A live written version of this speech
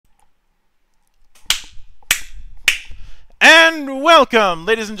And welcome,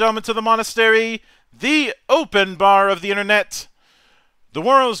 ladies and gentlemen, to the monastery, the open bar of the internet, the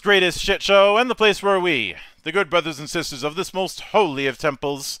world's greatest shit show, and the place where we, the good brothers and sisters of this most holy of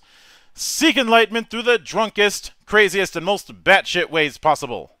temples, seek enlightenment through the drunkest, craziest, and most batshit ways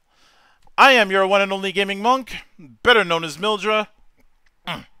possible. I am your one and only gaming monk, better known as Mildra,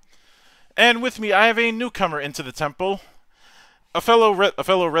 and with me I have a newcomer into the temple, a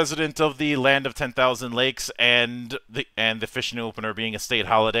fellow resident of the land of 10,000 lakes, and the fishing opener being a state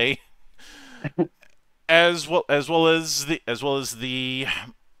holiday, as well as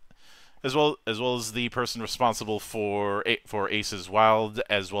the person responsible for Aces Wild,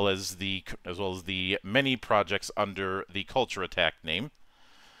 as well as the many projects under the Culture Attack name,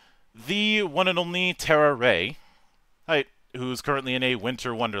 the one and only Tara-Rae, hi, who's currently in a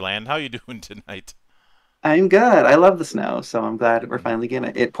winter wonderland. How you doing tonight? I'm good. I love the snow, so I'm glad we're finally getting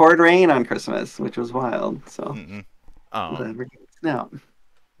it. It poured rain on Christmas, which was wild. So Mm-mm. I'm Oh, glad we're getting snow.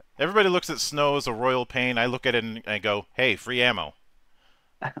 everybody looks at snow as a royal pain. I look at it and I go, "Hey, free ammo."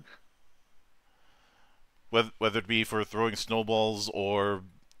 Whether it be for throwing snowballs or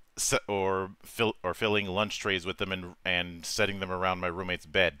filling lunch trays with them and setting them around my roommate's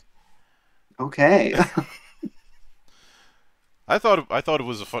bed. Okay. I thought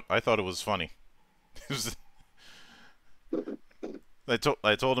it was funny. It was, I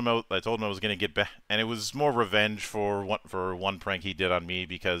told him I was gonna get back, and it was more revenge for one prank he did on me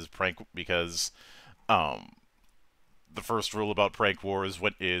because um the first rule about prank war is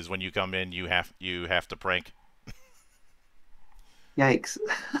when you come in you have to prank. Yikes.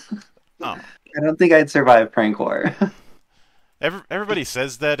 Oh, I don't think I'd survive prank war. everybody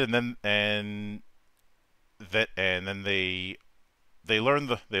says that, and then they learn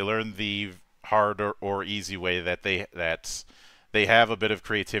the hard or easy way that they have a bit of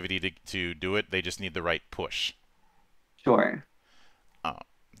creativity to do it. They just need the right push. Sure. Uh,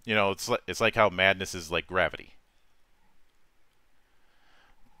 it's like how madness is like gravity.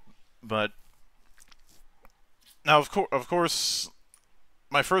 But now, of course,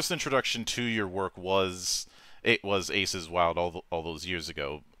 my first introduction to your work was Aces Wild all those years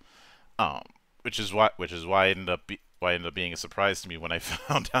ago. Um, which is why why it ended up being a surprise to me when I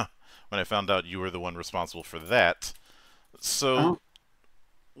found out you were the one responsible for that. So, Oh,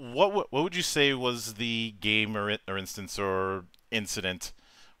 what would you say was the game or instance or incident,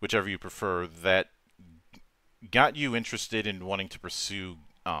 whichever you prefer, that got you interested in wanting to pursue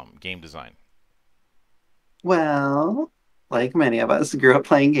game design? well, like many of us, grew up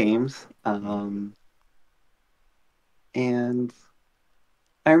playing games. Mm. And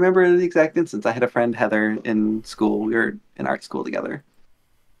I remember the exact instance. I had a friend, Heather, in school. We were in art school together.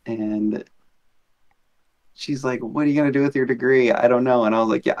 And she's like, "What are you going to do with your degree?" I don't know. And I was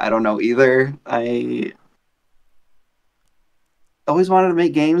like, "Yeah, I don't know either." I always wanted to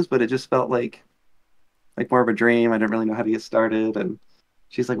make games, but it just felt like more of a dream. I didn't really know how to get started. And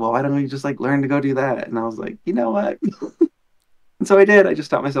she's like, "Well, why don't you just like learn to go do that?" And I was like, "You know what?" And so I did. I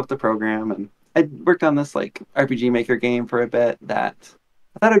just taught myself to program, and I worked on this like RPG Maker game for a bit. That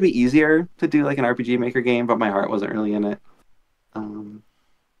I thought it'd be easier to do like an RPG Maker game, but my heart wasn't really in it. Um,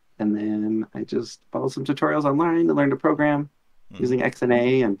 and then I just followed some tutorials online to learn to program Mm. using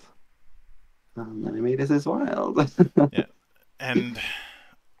XNA, and then I made it as wild. Yeah, and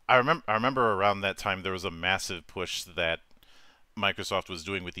I remember around that time there was a massive push that Microsoft was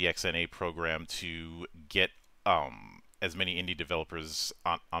doing with the XNA program to get as many indie developers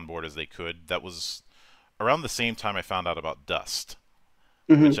on board as they could. That was around the same time I found out about Dust,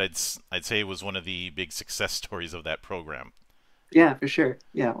 which Hmm. I'd say was one of the big success stories of that program. Yeah, for sure.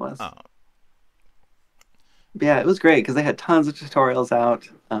 Yeah, it was. Uh, Yeah, it was great because they had tons of tutorials out.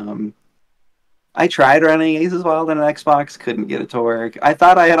 I tried running Aces Wild on an Xbox, couldn't get it to work. I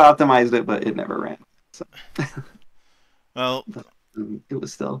thought I had optimized it, but it never ran. So, well, but it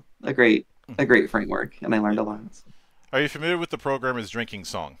was still a great framework, and I yeah. learned a lot. Are you familiar with the programmer's drinking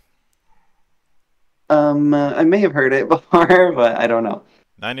song? I may have heard it before, but I don't know.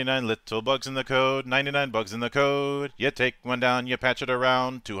 99 little bugs in the code, 99 bugs in the code. You take one down, you patch it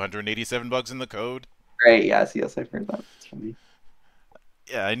around, 287 bugs in the code. Great, yes, yes, I've heard that. It's funny.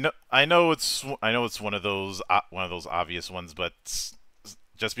 Yeah, I know it's one of those obvious ones, but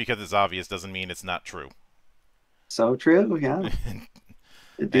just because it's obvious doesn't mean it's not true. So true, yeah.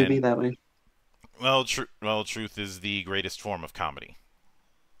 It do be And that way. truth is the greatest form of comedy.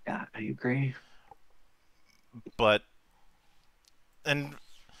 Yeah, I agree. But and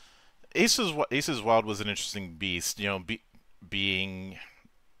Aces Wild was an interesting beast. Being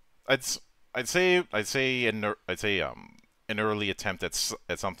I'd s- I'd say an early attempt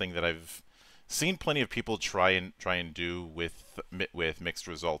at something that I've seen plenty of people try and do with mixed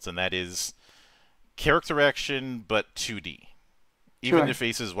results, and that is character action but 2D. Even Sure. if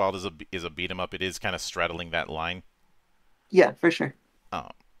Ace is Wild is a beat 'em up, it is kind of straddling that line. Yeah, for sure.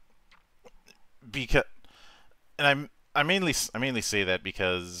 Um, because and I mainly say that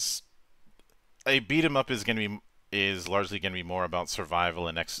because a beat 'em up is largely going to be more about survival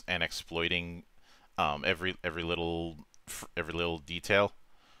and exploiting every little detail.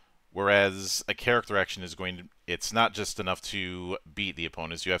 Whereas a character action is it's not just enough to beat the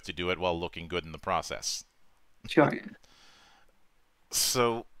opponents, you have to do it while looking good in the process. Sure.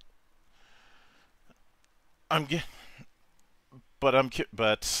 So I'm ge- but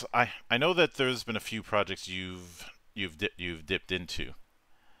I know that there's been a few projects you've dipped into,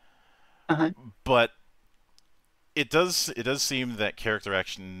 Uh-huh. but it does seem that character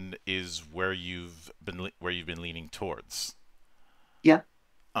action is where you've been leaning towards. Yeah.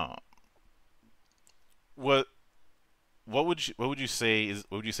 Uh, what what would you say is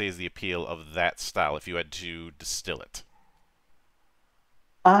the appeal of that style if you had to distill it?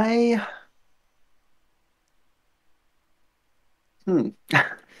 I hmm.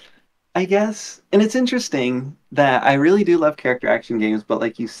 I guess, and it's interesting that I really do love character action games, but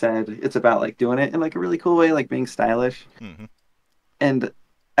like you said, it's about like doing it in like a really cool way, like being stylish. Hmm. And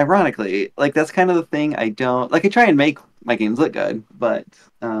ironically, like that's kind of the thing I don't like. I try and make my games look good, but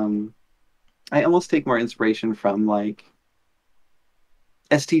um, I almost take more inspiration from like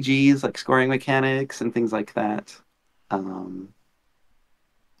STGs, like scoring mechanics and things like that. Um,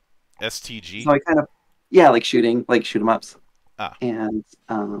 so STG. I kind of, yeah, like shooting, like shoot 'em ups, Ah. and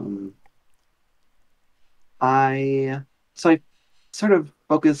I so I sort of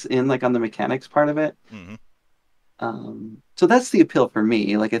focus in like on the mechanics part of it. Hmm. So that's the appeal for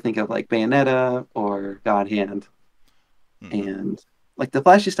me. Like I think of like Bayonetta or God Hand, Hmm. and like the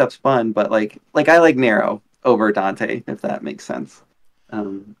flashy stuff's fun, but like I like Nero over Dante, if that makes sense.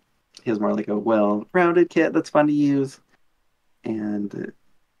 Um, he has more like a well-rounded kit that's fun to use, and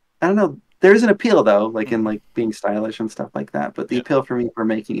I don't know. There's an appeal though, like in Hmm. like being stylish and stuff like that. But the Yeah. appeal for me for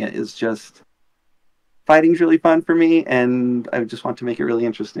making it is just fighting's really fun for me, and I just want to make it really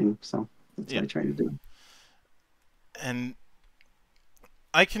interesting. So that's Yeah. what I try to do. And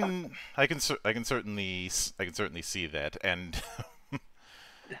I can certainly see that. And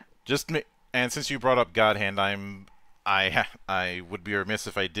just and since you brought up God Hand, I would be remiss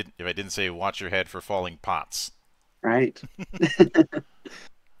if I didn't say watch your head for falling pots. Right.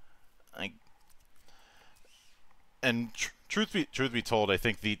 I, and truth be told, I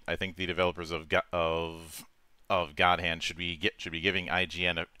think the developers of God Hand should be giving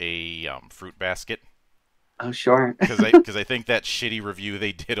IGN a fruit basket, Oh, sure. because I think that shitty review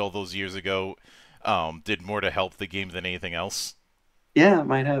they did all those years ago did more to help the game than anything else. Yeah,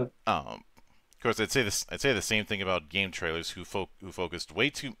 might have. Of course, I'd say the same thing about game trailers who focused way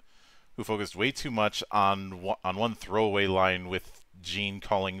too much on one throwaway line with Gene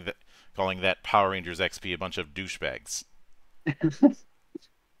calling that Power Rangers XP a bunch of douchebags.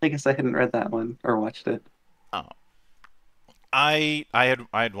 I guess I hadn't read that one or watched it. Uh, I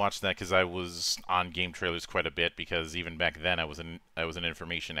had watched that because I was on game trailers quite a bit, because even back then I was an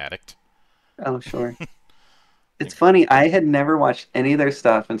information addict. Oh, sure. It's Like, funny. I had never watched any of their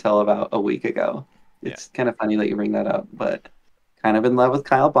stuff until about a week ago. yeah. It's kind of funny that you bring that up, but kind of in love with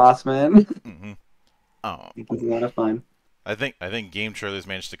Kyle Bossman. I Hmm. Oh, think he's a lot of fun. I think game trailers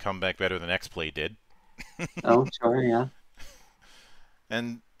managed to come back better than XPlay did. Oh, sure, yeah.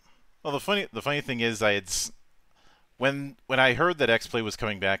 And well, the funny thing is, when I heard that XPlay was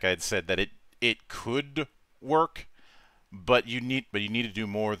coming back, I had said that it could work, but you need to do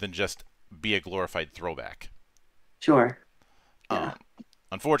more than just be a glorified throwback. Sure. Yeah. Um,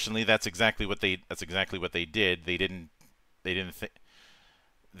 Unfortunately, that's exactly what they did. They didn't think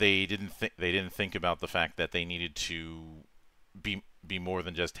they didn't think about the fact that they needed to be more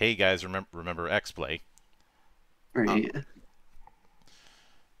than just, hey guys, remember XPlay. Um, Right.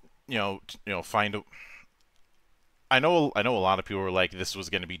 Find a. I know a lot of people were like, this was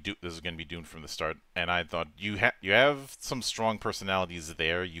going to be doomed from the start, and I thought you have some strong personalities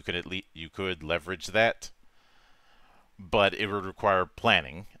there. You could leverage that, but it would require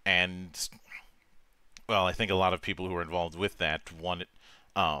planning. And well, I think a lot of people who were involved with that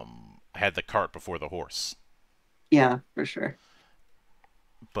had the cart before the horse. Yeah, for sure.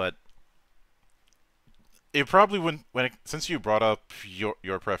 But it probably wouldn't, since you brought up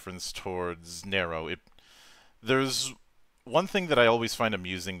your preference towards Nero. There's one thing that I always find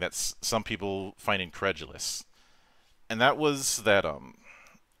amusing that some people find incredulous, and that was that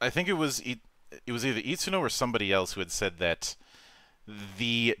I think it was either Itsuno or somebody else who had said that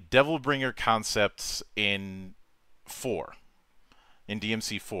the Devilbringer concepts in 4, in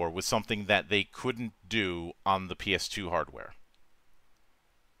DMC 4, was something that they couldn't do on the PS2 hardware.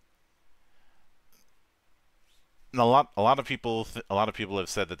 And a lot of people have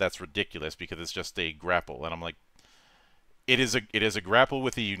said that that's ridiculous because it's just a grapple, and I'm like, it is a grapple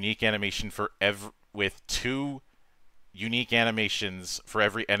with a unique animation with 2 unique animations for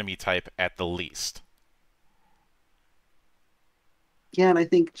every enemy type at the least. Yeah, and I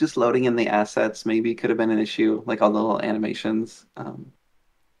think just loading in the assets maybe could have been an issue, like all the little animations,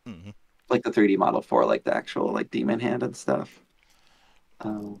 Mm-hmm. like the 3D model for like the actual like demon hand and stuff.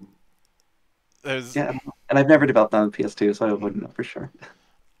 Um, There's yeah, and I've never developed on the PS2, so I wouldn't know for sure.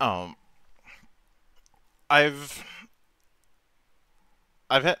 um I've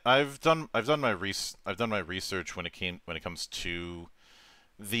I've done my research when it comes to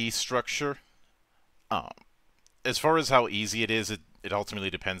the structure. Um, as far as how easy it is, it ultimately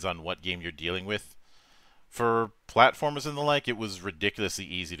depends on what game you're dealing with. For platformers and the like, it was ridiculously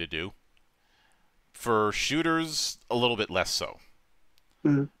easy to do. For shooters, a little bit less so.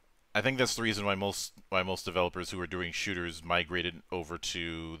 Mhm. I think that's the reason why most developers who are doing shooters migrated over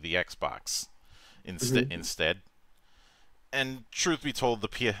to the Xbox Mhm. instead. And truth be told,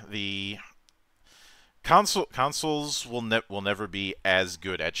 the consoles will never be as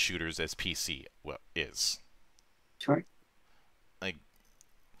good at shooters as PC is. Sure. Like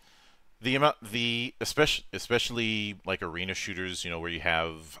especially like arena shooters, you know, where you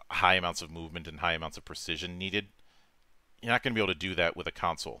have high amounts of movement and high amounts of precision needed. You're not going to be able to do that with a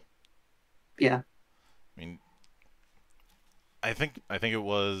console. Yeah. I mean, I think it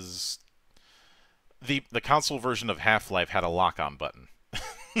was the console version of Half-Life had a lock-on button,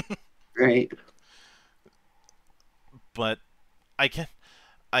 Right. but I can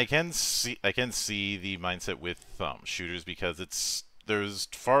I can see the mindset with shooters because there's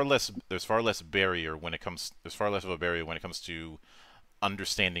far less barrier when it comes there's far less of a barrier when it comes to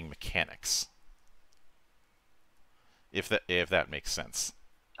understanding mechanics, if that makes sense.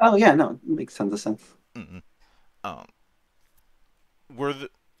 Oh yeah, no, it makes tons of sense. Mm-mm. Um, were the,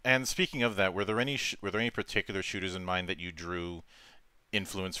 and speaking of that, were there any particular shooters in mind that you drew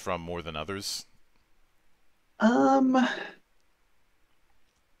influence from more than others? Um,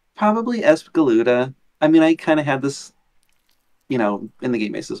 Probably Esgaluda. I mean, I kind of had this, in the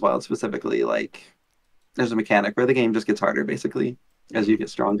game Ace as well, specifically like there's a mechanic where the game just gets harder basically as Mm-hmm. you get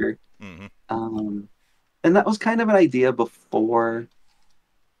stronger. Mm-hmm. Um, and that was kind of an idea before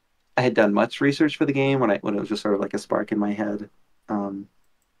I had done much research for the game when it was just sort of like a spark in my head. Um,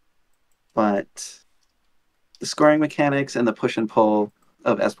 but the scoring mechanics and the push and pull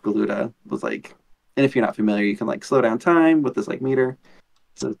of Esgaluda was like, and if you're not familiar, you can like slow down time with this like meter.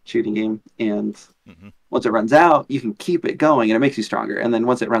 It's a shooting game, and Mm-hmm. once it runs out, you can keep it going, and it makes you stronger. And then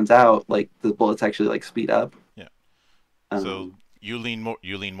once it runs out, like the bullets actually like speed up. Yeah. So Um, you lean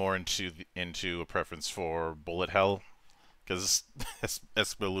more into a preference for bullet hell because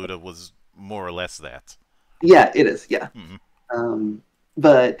Espeluda was more or less that. yeah, it is. Yeah. Mm-hmm. Um,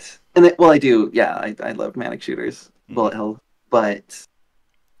 but well, I do. Yeah, I love manic shooters, Mm-hmm. bullet hell, but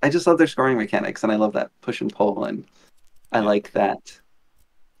I just love their scoring mechanics, and I love that push and pull, and I Yeah. like that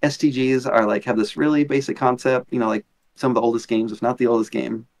STGs are like have this really basic concept. Like some of the oldest games, if not the oldest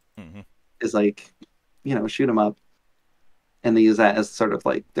game, Mm-hmm. is like, shoot 'em up, and they use that as sort of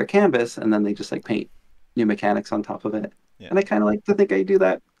like their canvas, and then they just like paint new mechanics on top of it. Yeah. And I kind of like to think I do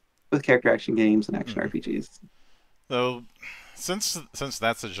that with character action games and action Mm-hmm. RPGs. So since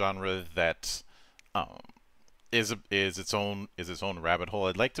that's a genre that um, is its own rabbit hole,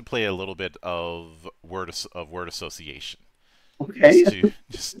 I'd like to play a little bit of word association, Okay,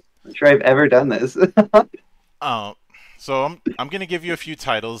 just I'm sure I've ever done this. uh, so I'm gonna give you a few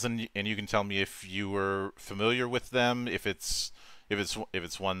titles and you can tell me if you were familiar with them, if it's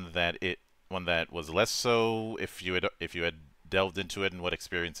one that was less so, if you had delved into it and what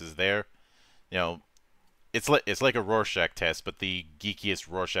experiences there. You know, it's like a Rorschach test, but the geekiest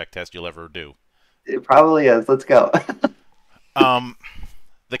Rorschach test you'll ever do. It probably is. Let's go. Um,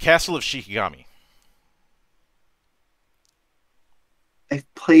 the Castle of Shikigami.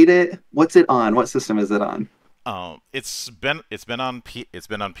 I've played it. What's it on? What system is it on? It's been on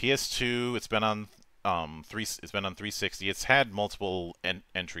PS2. It's been on 360. It's had multiple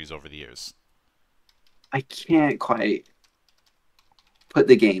entries over the years. I can't quite put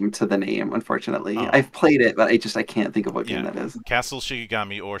the game to the name, unfortunately. Um, I've played it, but I can't think of what game yeah, that is. Castle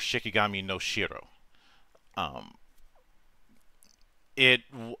Shikigami or Shikigami no Shiro. Um, it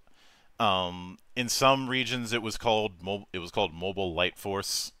in some regions it was called Mobile Light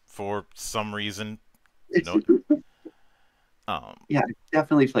Force for some reason. It's No, Um, Yeah, I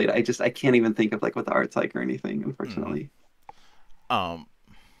definitely played. I can't even think of like what the art's like or anything, mhm. unfortunately. um,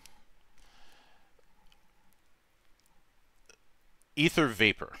 Ether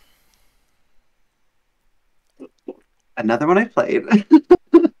Vapor. Another one I played.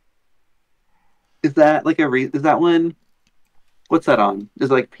 Is that like is that one? What's that on?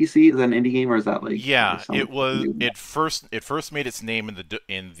 Is it like PC? Is that an indie game or is that like Yeah, someone it was. new? It first made its name in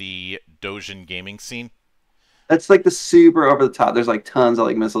the Dojin gaming scene. That's like the super over the top. There's like tons of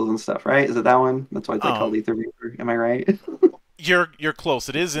like missiles and stuff, right? Is it that one? That's why it's like called Um, Ether Vapor. Am I right? you're close.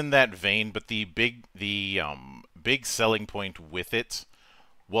 It is in that vein, but the big selling point with it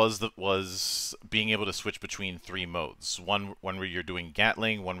was being able to switch between three modes. One where you're doing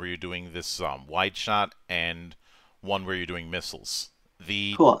Gatling, one where you're doing this wide shot, and one where you're doing missiles.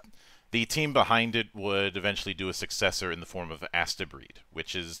 The Cool. the team behind it would eventually do a successor in the form of Astabreed,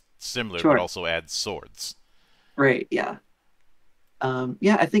 which is similar but Sure. also adds swords. Right. Yeah.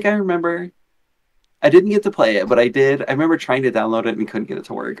 Yeah, I think I remember. I didn't get to play it, but I did. I remember trying to download it and couldn't get it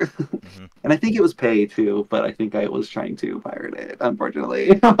to work. Hmm. And I think it was pay too, but I think I was trying to pirate it,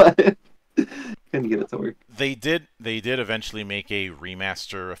 unfortunately. But couldn't get it to work. They did eventually make a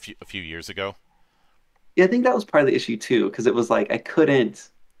remaster a few years ago. Yeah, I think that was part of the issue too, because it was like I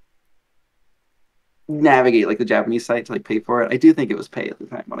couldn't navigate like the Japanese site to like pay for it. I do think it was pay at the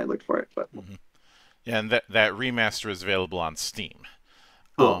time when I looked for it, but Hmm. Yeah, and that remaster is available on Steam.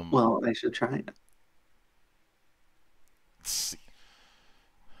 cool. Um, Well, I should try it. let's see.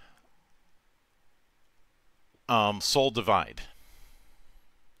 Soul Divide.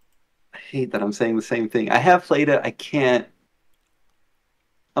 I hate that I'm saying the same thing. I have played it. I can't.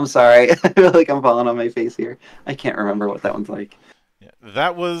 I'm sorry. I feel like I'm falling on my face here. I can't remember what that one's like. Yeah,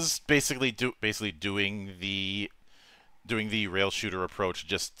 that was basically doing the rail shooter approach,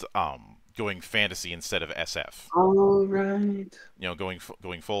 just going fantasy instead of SF. All right.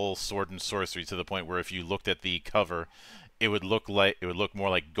 Going full sword and sorcery to the point where if you looked at the cover, it would look more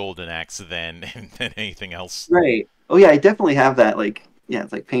like Golden Axe than than anything else. Right. Oh yeah, I definitely have that. Like, yeah,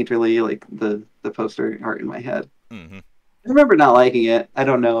 it's like painterly, like the poster art in my head. Hmm. I remember not liking it. I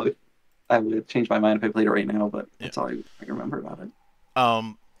don't know if I would change my mind if I played it right now, but Yeah. that's all I remember about it.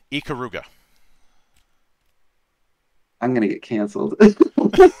 Um, Ikaruga. I'm gonna get canceled.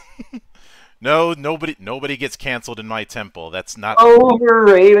 No, nobody gets canceled in my temple. That's not.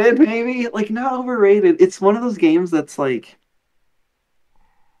 Overrated, maybe? Like not overrated. It's one of those games that's like,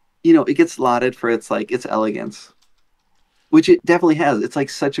 it gets lauded for its elegance, which it definitely has. It's like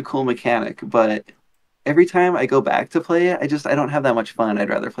such a cool mechanic, but every time I go back to play it, I don't have that much fun. I'd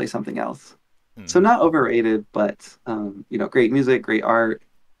rather play something else. So Hmm. not overrated, but great music, great art,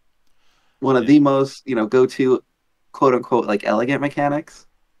 one of Yeah. the most, go-to quote unquote like elegant mechanics.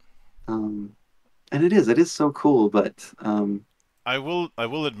 Um, and it is so cool, but I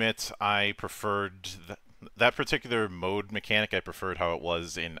will admit I preferred that particular mode mechanic. I preferred how it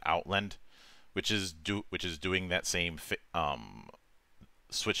was in Outland, which is doing that same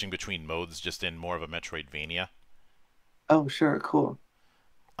switching between modes, just in more of a Metroidvania. oh sure, cool.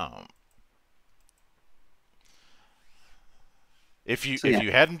 Um, if you So if yeah,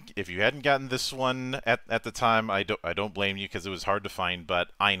 you hadn't gotten this one at the time, I don't blame you because it was hard to find.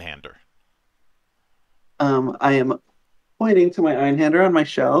 But Einhander. I am pointing to my Einhander on my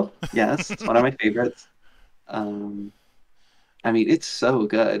shelf. Yes, it's one of my favorites. Um, I mean, it's so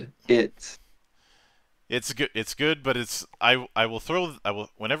good. It's good. It's good, but I will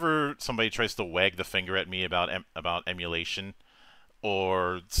whenever somebody tries to wag the finger at me about emulation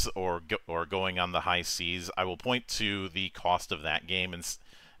or going on the high seas, I will point to the cost of that game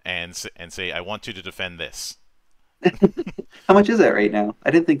and say I want you to defend this. How much is it right now?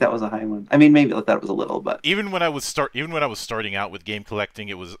 I didn't think that was a high one. I mean, maybe I thought it was a little, but Even when I was starting out with game collecting,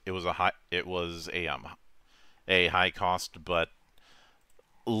 it was a high cost, but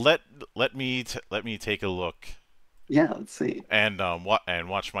let let me take a look yeah, let's see. and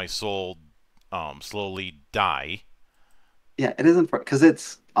watch my soul slowly die. Yeah, it isn't because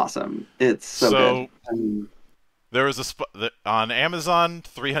it's awesome. It's so good. So there was on Amazon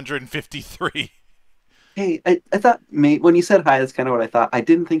 353. Hey, I thought when you said high, that's kind of what I thought. I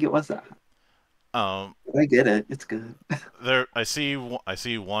didn't think it was that high. Um, But I get it. It's good. I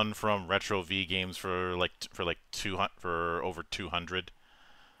see one from Retro V Games for like 200 for over 200.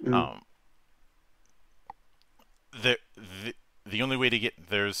 Mm, Um, the only way to get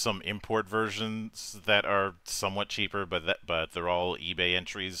there's some import versions that are somewhat cheaper, but they're all eBay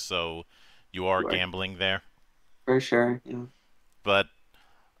entries, so you are sure, gambling there. for sure. Yeah, But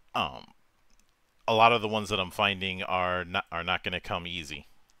um, a lot of the ones that I'm finding are not going to come easy.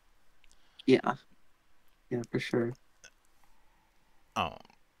 yeah, yeah, for sure. Um,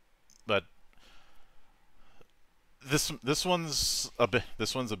 but this one's a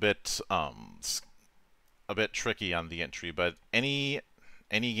bit tricky on the entry. But any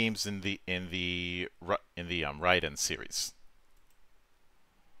games in the Raiden series?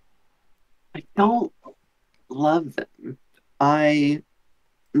 I don't love them. I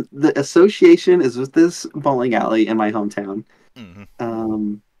the association is with this bowling alley in my hometown. Mm-hmm.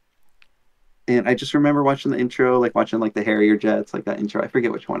 Um, and I just remember watching the intro, like watching like the Harrier jets, like that intro. I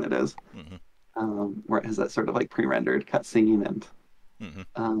forget which one it is. Mm-hmm. Where it has that sort of like pre-rendered cutscene, and Mm-hmm.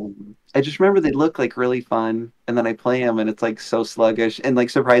 I just remember they look like really fun, and then I play them, and it's like so sluggish and like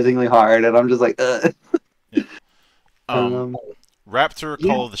surprisingly hard, and I'm just like, ugh. Yeah. Um, Um, Raptor yeah,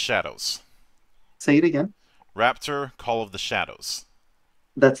 Call of the Shadows. say it again. Raptor Call of the Shadows.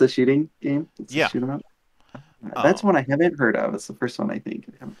 That's a shooting game. It's a Yeah. shoot 'em up. That's Um, one I haven't heard of. It's the first one I think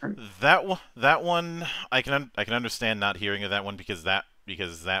I haven't heard of. that one I can understand not hearing of that one because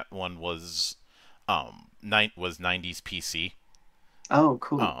that one was 90s PC. Oh,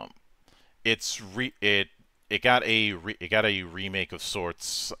 cool. Um, it's re it it got a remake of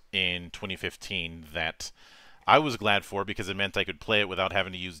sorts in 2015 that I was glad for because it meant I could play it without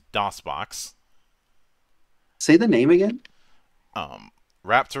having to use DOSBox. Say the name again. Um,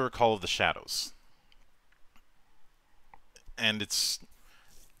 Raptor Call of the Shadows, and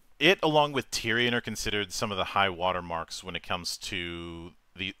it along with Tyrion are considered some of the high watermarks when it comes to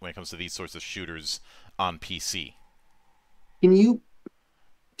these sorts of shooters on PC. Can you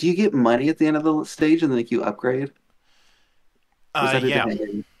do you get money at the end of the stage and then like you upgrade? Or is that a Yeah, different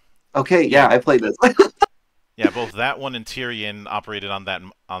game? Okay, yeah, yeah, I played this. yeah. Both that one and Tyrion operated on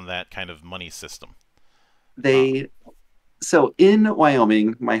that kind of money system. Um, They so in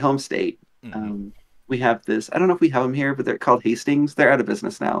Wyoming, my home state, mm-hmm, um, we have this. I don't know if we have them here, but they're called Hastings. They're out of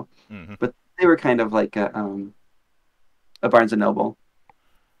business now, mm-hmm, but they were kind of like a Barnes and Noble,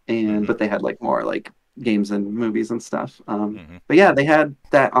 and mm-hmm, but they had like more like games and movies and stuff. mm-hmm, But yeah, they had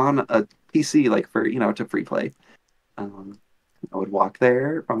that on a PC like for to free play. Um, I would walk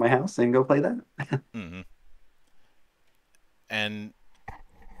there from my house and go play that. mm-hmm. And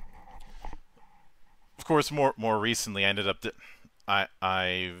of course, more recently, I ended up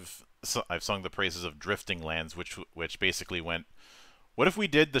I've sung the praises of Drifting Lands, which basically went, what if we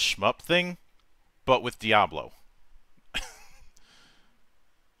did the shmup thing, but with Diablo?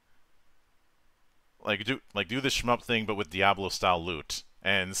 Do the shmup thing, but with Diablo style loot,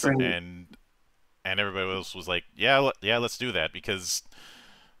 Right, and everybody else was like, yeah, let's do that because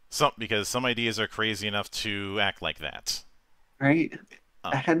some ideas are crazy enough to act like that. right.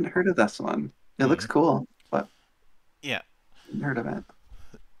 I Um, hadn't heard of this one. It looks mhm. cool, but Yeah, I hadn't heard of it.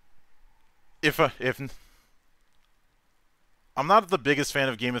 if I'm not the biggest fan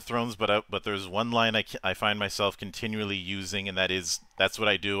of Game of Thrones, but there's one line I find myself continually using, and that's what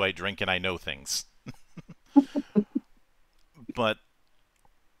I do. I drink and I know things. But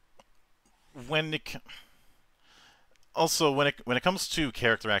when it also when it comes to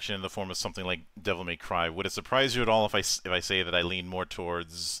character action in the form of something like Devil May Cry, would it surprise you at all if I say that I lean more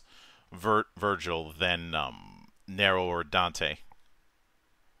towards Virgil than Nero or Dante?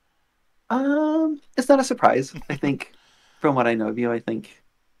 It's not a surprise. I think from what I know of you, I think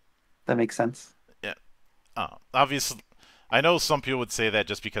that makes sense. Yeah, obviously, I know some people would say that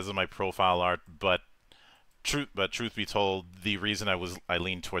just because of my profile art, but truth be told, the reason I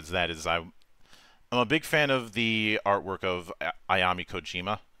lean towards that is I'm a big fan of the artwork of Ayami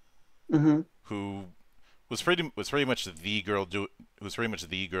Kojima, Hmm. who was pretty much the girl was pretty much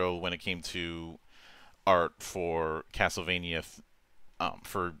the girl when it came to art for Castlevania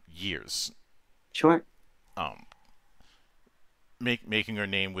for years, Sure. um, making her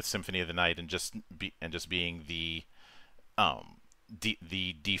name with Symphony of the Night and just being um,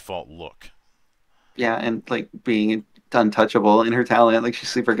 the default look. Yeah, and like being untouchable in her talent, like she's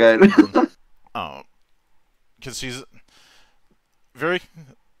super good. Mm-hmm. Um, because she's very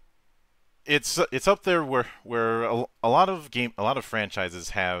it's up there where a lot of franchises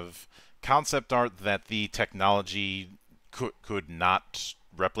have concept art that the technology could not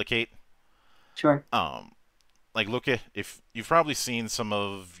replicate. Sure. Um, like look at if you've probably seen some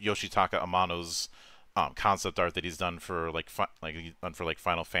of Yoshitaka Amano's concept art that he's done for like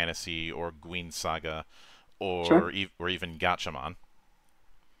Final Fantasy or Gwyn Saga Sure. or even Gatchaman,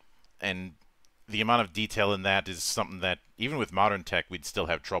 and the amount of detail in that is something that even with modern tech we'd still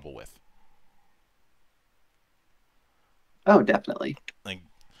have trouble with. Oh, definitely. Like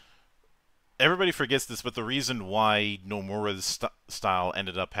everybody forgets this, but the reason why Nomura's style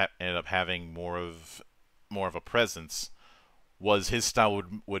ended up having more of a presence was his style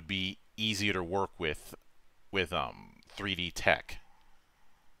would be easier to work with 3D tech.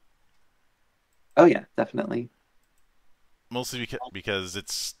 Oh yeah, definitely. Mostly because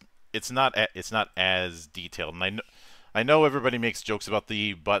it's not as detailed, and I know everybody makes jokes about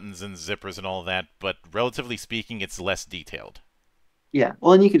the buttons and zippers and all that, but relatively speaking, it's less detailed. Yeah.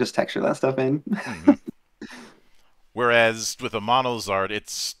 Well, and you can just texture that stuff in. Hmm. Whereas with a Mono's art,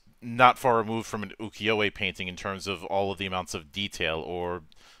 it's not far removed from an ukiyo-e painting in terms of all of the amounts of detail, or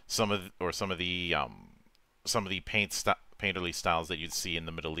some of the painterly styles that you'd see in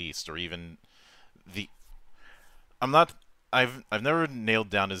the Middle East, or even the I'm not I've never nailed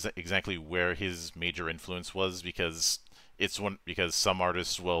down exactly where his major influence was, because some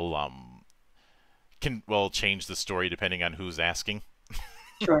artists will change the story depending on who's asking.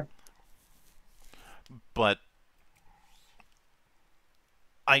 Sure. But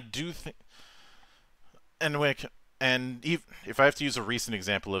I do think, and if I have to use a recent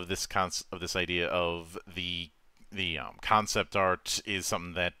example of of this idea of the concept art is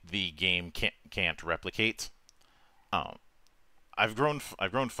something that the game can't replicate. Um, I've grown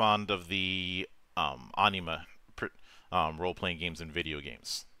fond of the anime role playing games and video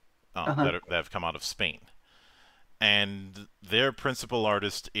games Uh-huh. that have come out of Spain, and their principal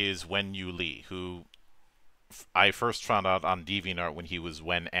artist is Wen Yu Li, who I first found out on DeviantArt when he was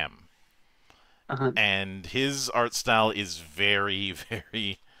Wen M, Uh-huh. and his art style is very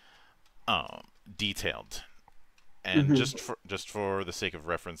very detailed. And Hmm. just for the sake of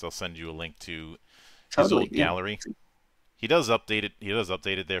reference, I'll send you a link to his Totally. old Yeah. gallery. He does update it. He does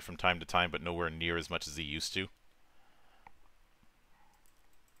update it there from time to time, but nowhere near as much as he used to.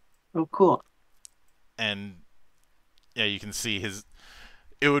 Oh, cool. And yeah, you can see his.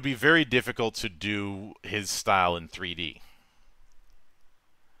 It would be very difficult to do his style in 3D.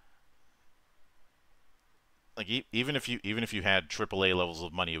 Like even if you had AAA levels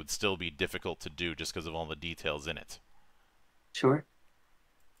of money, it would still be difficult to do just because of all the details in it. Sure.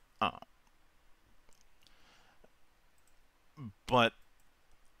 Uh, but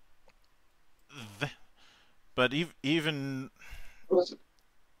th- but even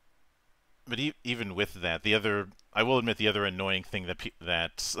even with that, the other I will admit the other annoying thing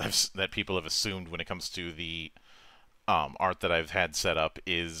that people have assumed when it comes to the art that I've had set up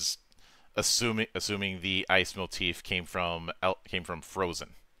is assuming the ice motif came from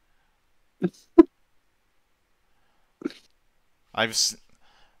Frozen. I've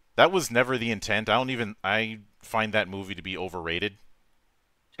That was never the intent. I find that movie to be overrated.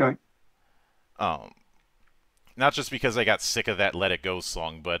 Sure. Um, Not just because I got sick of that "Let It Go"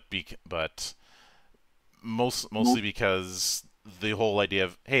 song, but mostly because the whole idea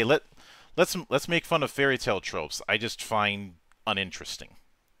of, hey, let's make fun of fairy tale tropes, I just find uninteresting,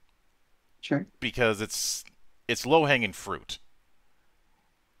 Sure. because it's low hanging fruit.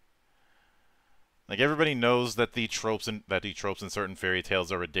 Like, everybody knows that the tropes in certain fairy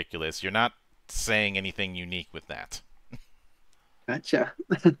tales are ridiculous. You're not saying anything unique with that. Gotcha.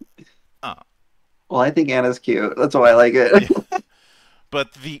 Uh, Well, I think Anna's cute. That's why I like it. yeah.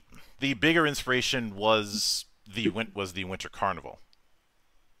 But the bigger inspiration was the Winter Carnival.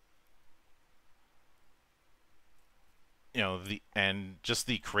 The and just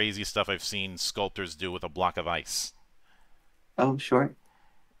the crazy stuff I've seen sculptors do with a block of ice. Oh, sure.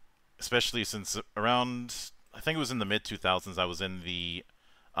 Especially since around, I think it was in the mid 2000s, I was in the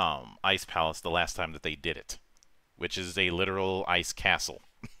Ice Palace the last time that they did it, which is a literal ice castle.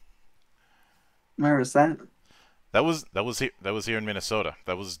 Where was that? That was here in Minnesota.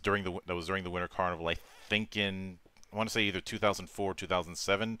 That was during the Winter Carnival. I want to say either 2004,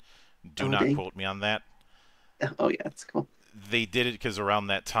 2007. Do Oh, not dang. quote me on that. Oh, yeah, that's cool. They did it because around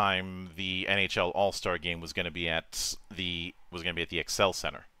that time the NHL All Star Game was going to be at the Excel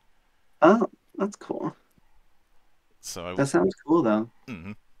Center. Oh, that's cool. So That sounds cool, though.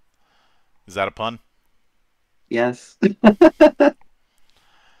 mhm. Is that a pun? Yes.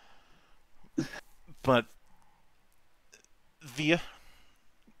 But the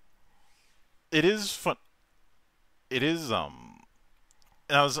it is fun. It is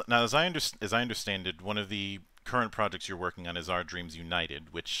now as I understand it, one of the current projects you're working on is Our Dreams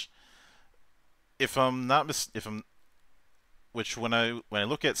United, which, if I'm not if I'm which when I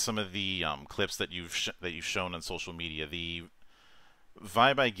look at some of the clips that you've shown on social media, the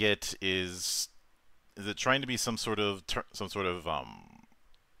vibe I get is it trying to be some sort of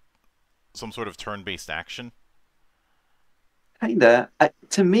turn-based action? Kinda.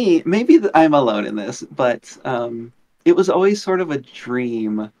 To me, maybe I'm alone in this, but it was always sort of a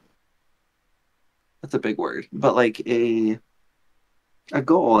dream. That's a big word, but like a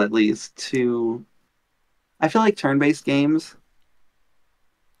goal at least to. I feel like turn-based games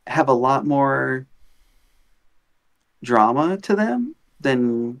have a lot more drama to them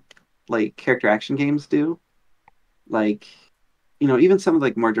than like character action games do. Like, even some of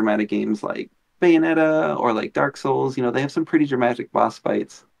like more dramatic games like Bayonetta or like Dark Souls, they have some pretty dramatic boss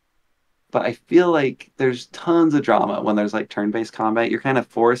fights. But I feel like there's tons of drama when there's like turn-based combat. You're kind of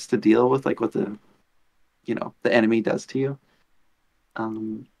forced to deal with like what the enemy does to you.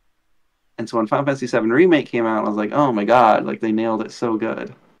 Um, and so when Final Fantasy VII Remake came out, I was like, oh my God, like they nailed it so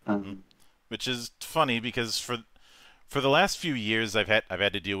good. Mhm. Which is funny because for the last few years, I've had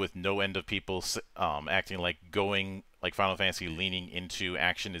to deal with no end of people acting like going like Final Fantasy leaning into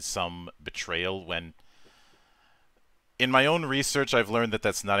action is some betrayal. When in my own research, I've learned that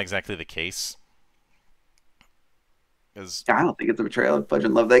that's not exactly the case. As I don't think it's a betrayal. I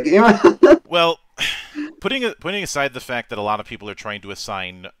fucking love that game. well, putting aside the fact that a lot of people are trying to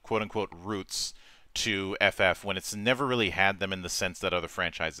assign quote unquote roots to FF when it's never really had them in the sense that other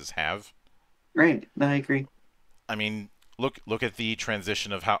franchises have. Right. No, I agree. I mean, look at the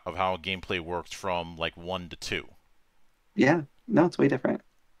transition of how gameplay worked from like 1 to 2. Yeah. No, it's way different.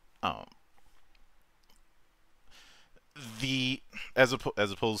 Um, the as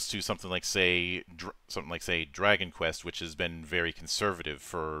opposed to something like say Dragon Quest, which has been very conservative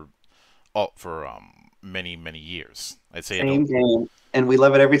for many years. Same game, and we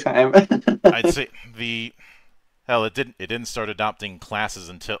love it every time. I'd say the hell it didn't start adopting classes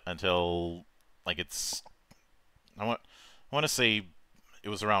until like it's I want to say it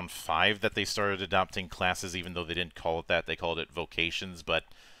was around 5 that they started adopting classes, even though they didn't call it that. They called it vocations, but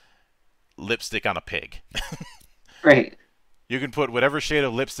lipstick on a pig. Right. You can put whatever shade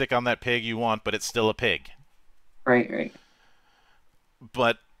of lipstick on that pig you want, but it's still a pig. Right. Right.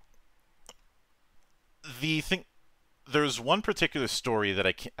 But the thing, there's one particular story that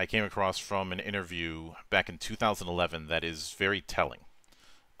I came across from an interview back in 2011 that is very telling.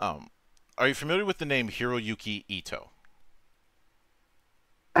 Um, are you familiar with the name Hiroyuki Ito?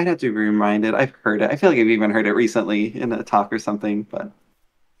 I'd have to be reminded. I've heard it. I feel like I've even heard it recently in a talk or something. But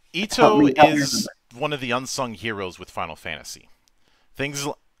help Ito me, help me is remember. one of the unsung heroes with Final Fantasy.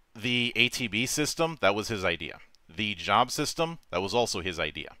 The ATB system, that was his idea. The job system, that was also his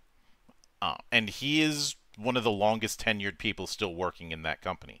idea. And he is one of the longest tenured people still working in that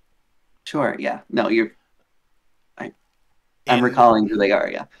company. Sure. Yeah. No, you're. I, I'm In recalling who they are.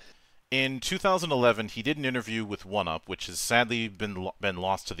 Yeah. in 2011, he did an interview with One Up, which has sadly been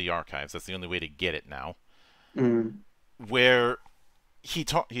lost to the archives. That's the only way to get it now. Mm, Where he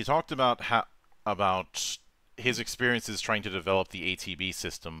talked about his experiences trying to develop the ATB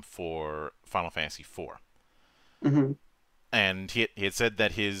system for Final Fantasy IV. hmm And he had said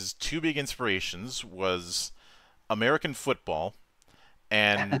that his two big inspirations was American football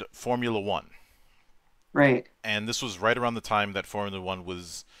and Formula One. Right. And this was right around the time that Formula One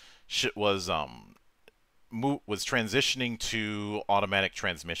was transitioning to automatic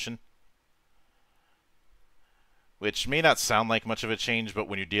transmission, which may not sound like much of a change, but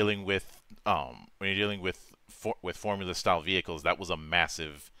when you're dealing with with Formula style vehicles, that was a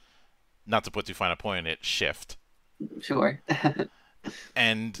massive, not to put too fine a point on it, shift. Sure.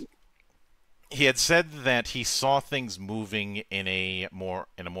 And he had said that he saw things moving in a more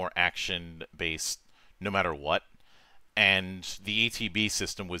action based no matter what, and the ATB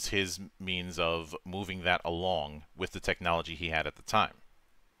system was his means of moving that along with the technology he had at the time.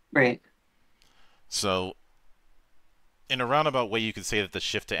 Right. So in a roundabout way, you could say that the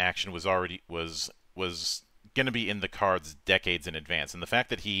shift to action was going to be in the cards decades in advance, and the fact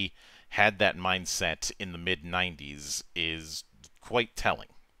that he had that mindset in the mid '90s is quite telling.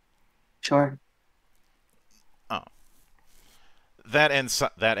 Sure. Oh. That and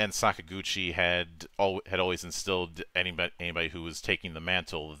Sakaguchi had always instilled anybody who was taking the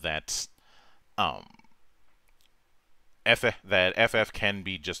mantle that um that FF can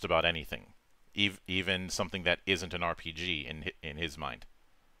be just about anything, even something that isn't an RPG in his mind.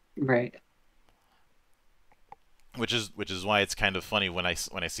 Right. Which is why it's kind of funny when I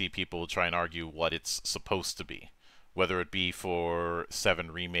see people try and argue what it's supposed to be, whether it be for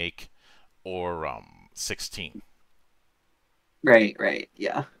 7 remake or 16. Right. Right.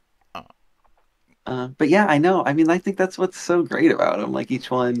 Yeah. Uh, But yeah, I know. I mean, I think that's what's so great about them. Like each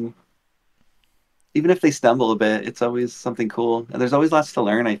one, even if they stumble a bit, it's always something cool, and there's always lots to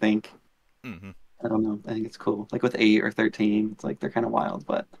learn. I think. mhm. I don't know. I think it's cool. Like with 8 or 13, it's like they're kind of wild,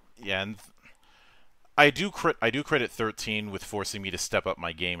 but Yeah, and I do credit 13 with forcing me to step up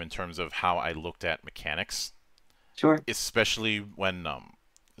my game in terms of how I looked at mechanics, sure. especially when it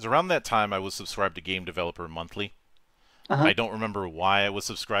was around that time I was subscribed to Game Developer Monthly. Uh-huh. I don't remember why I was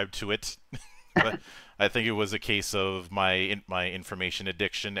subscribed to it, but I think it was a case of my information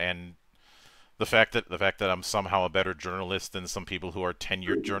addiction and the fact that I'm somehow a better journalist than some people who are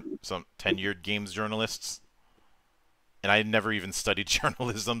some tenured games journalists, and I never even studied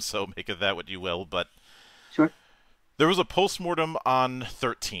journalism, so make of that what you will. But Sure. there was a postmortem on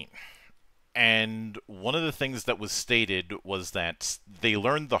 13, and one of the things that was stated was that they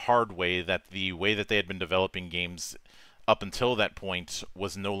learned the hard way that the way that they had been developing games up until that point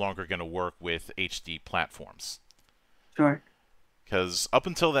was no longer going to work with HD platforms. Sure. Because up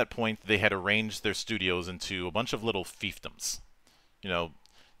until that point, they had arranged their studios into a bunch of little fiefdoms. You know,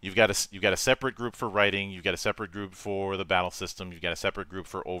 you've got a separate group for writing, you've got a separate group for the battle system, you've got a separate group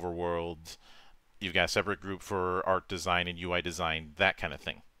for overworld, you've got a separate group for art design and UI design, that kind of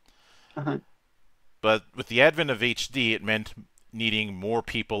thing. Uh-huh. But with the advent of HD, it meant needing more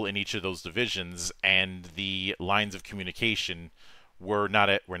people in each of those divisions, and the lines of communication were not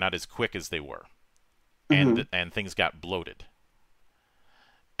as quick as they were, Hmm. and things got bloated.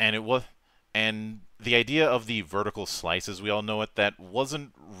 And it was and the idea of the vertical slice, as we all know it, that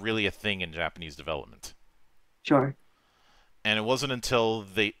wasn't really a thing in Japanese development. Sure. And it wasn't until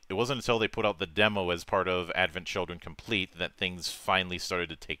they put out the demo as part of Advent Children Complete that things finally started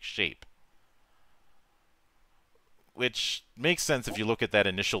to take shape. Which makes sense if you look at that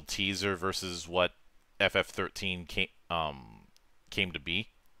initial teaser versus what FF13 came to be.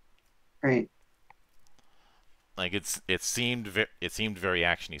 Right. Like it seemed very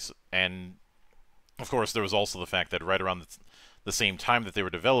actiony, and of course there was also the fact that right around the same time that they were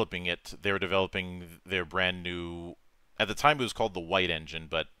developing it, they were developing their brand new. At the time, it was called the White Engine,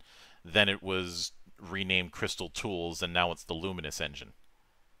 but then it was renamed Crystal Tools, and now it's the Luminous Engine.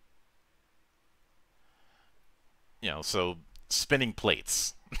 So spinning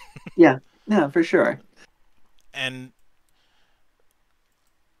plates. Yeah. Yeah, for sure. And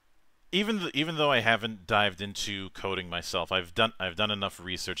even though I haven't dived into coding myself, I've done enough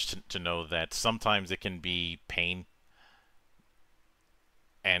research to know that sometimes it can be pain,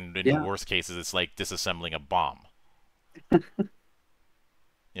 and in the Yeah. worst cases, it's like disassembling a bomb.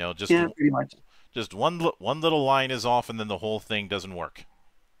 Just Yeah, pretty much. just one little line is off, and then the whole thing doesn't work.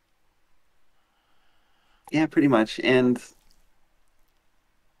 Yeah, pretty much. And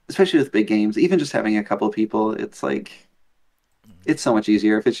especially with big games, even just having a couple of people, it's like it's so much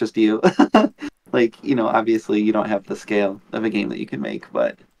easier if it's just you. Like, obviously you don't have the scale of a game that you can make,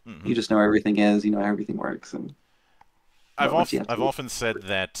 but Hmm. you just know where everything is, you know how everything works, and I've what once you oft, have to I've do. often said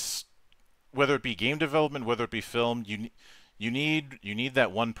that whether it be game development, whether it be film, you need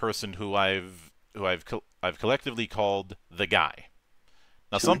that one person who I've collectively called the guy.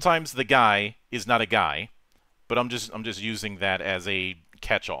 Now, Sure. sometimes the guy is not a guy, but I'm just using that as a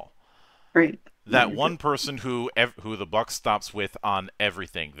catch-all. Great. No, That you're good. one person who the buck stops with on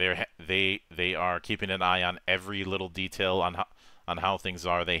everything. They are keeping an eye on every little detail on how things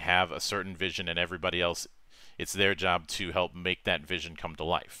are. They have a certain vision, and everybody else, it's their job to help make that vision come to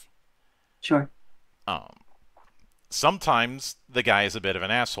life. Sure. Um, Sometimes the guy is a bit of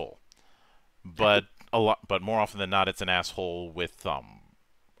an asshole, but more often than not, it's an asshole with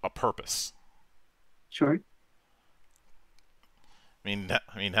a purpose. Sure. I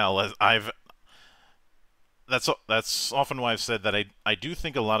mean, hell, that's often why I've said that I do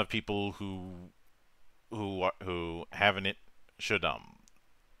think a lot of people who haven't it should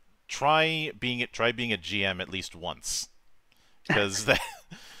try being a GM at least once, because that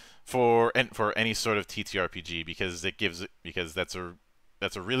for any sort of TTRPG, because that's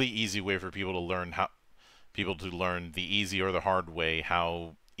a really easy way for people to learn the easy or the hard way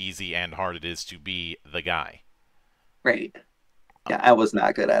how easy and hard it is to be the guy. Great. Um, Yeah, I was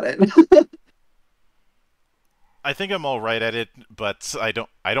not good at it. I think I'm all right at it, but I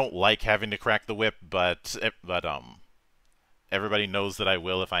don't like having to crack the whip, but everybody knows that I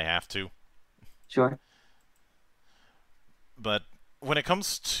will if I have to. Sure. But when it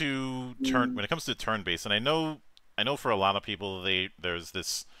comes to turn-based, and I know for a lot of people there's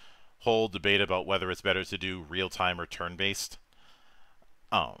this whole debate about whether it's better to do real-time or turn-based.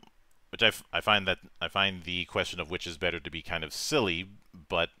 Um, which I find the question of which is better to be kind of silly,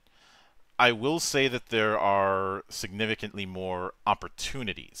 but I will say that there are significantly more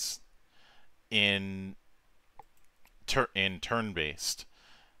opportunities in in turn-based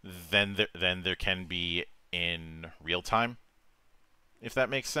than there can be in real-time, if that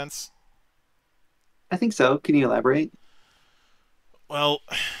makes sense. I think so. Can you elaborate? Well,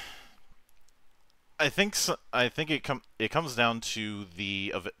 I think it comes down to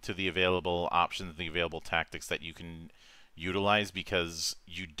the available options, the available tactics that you can utilize, because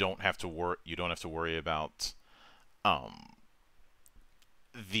you don't have to worry about um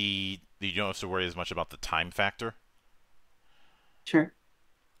you don't have to worry as much about the time factor. Sure.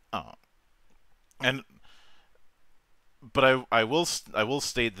 Uh, And but I will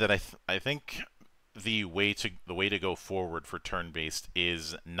state that I think the way to go forward for turn-based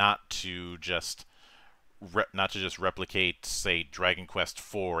is not to just replicate, say, Dragon Quest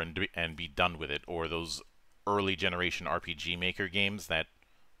IV and be done with it, or those early generation RPG Maker games that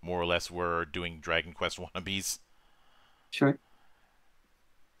more or less were doing Dragon Quest wannabes. Sure.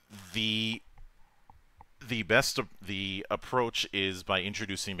 The the approach is by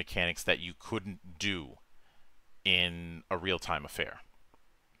introducing mechanics that you couldn't do in a real time affair.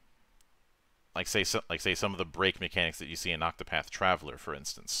 Like say some of the break mechanics that you see in Octopath Traveler, for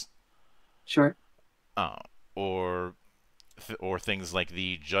instance, Sure. uh, or or things like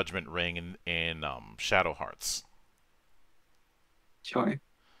the Judgment Ring in Shadow Hearts. Sure.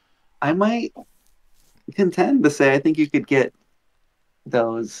 I Uh, might contend to say I think you could get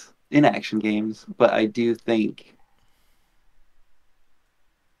those in action games, but I do think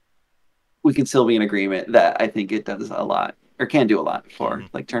we can still be in agreement that I think it does a lot or can do a lot for mhm.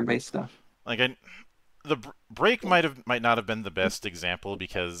 like turn-based stuff. Like the break might not have been the best example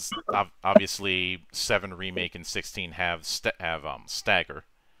because obviously 7 remake and 16 have stagger,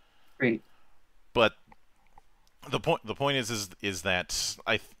 Great. but the point is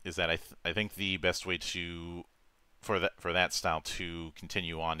I think the best way to for that style to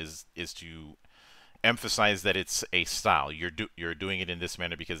continue on is to emphasize that it's a style. You're doing it in this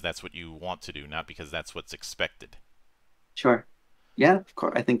manner because that's what you want to do, not because that's what's expected. Sure. Yeah, of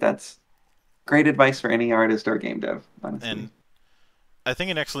course. I think that's great advice for any artist or game dev, honestly. And I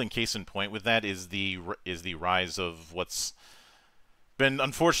think an excellent case in point with that is the rise of what's been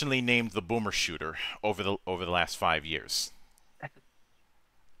unfortunately named the boomer shooter over the last 5 years.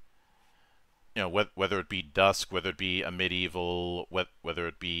 You know, whether it be Dusk, whether it be a medieval, whether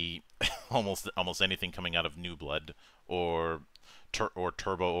it be almost anything coming out of New Blood, or or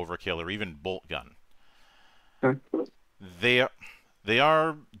Turbo Overkill, or even Bolt Gun. Sure. They they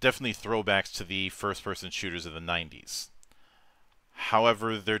are definitely throwbacks to the first-person shooters of the '90s.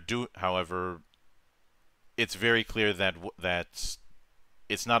 However, it's very clear that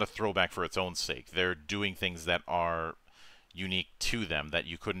it's not a throwback for its own sake. They're doing things that are unique to them that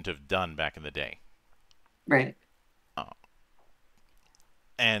you couldn't have done back in the day. Right. Uh,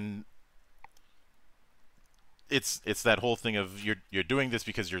 and it's that whole thing of you're doing this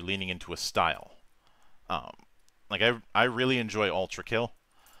because you're leaning into a style. Um, like I really enjoy Ultra Kill,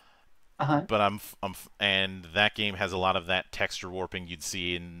 Uh-huh. but and that game has a lot of that texture warping you'd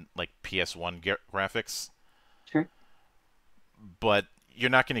see in like PS1 graphics. Sure. But you're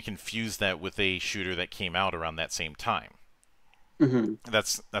not going to confuse that with a shooter that came out around that same time. Hmm.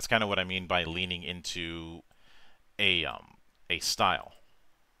 That's kind of what I mean by leaning into a style,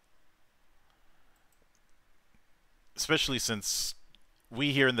 especially since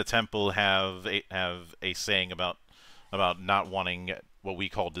we here in the temple have a saying about not wanting what we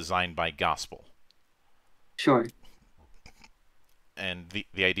call design by gospel, Sure. and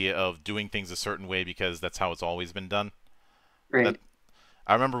the idea of doing things a certain way because that's how it's always been done. That Right.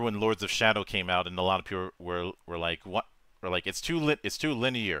 I remember when Lords of Shadow came out, and a lot of people were like, "What?" Were like, it's too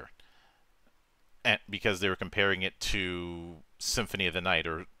linear," and because they were comparing it to Symphony of the Night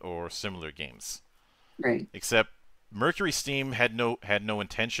or similar games. Right. Except Mercury Steam had no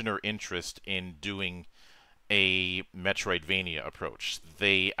intention or interest in doing a Metroidvania approach.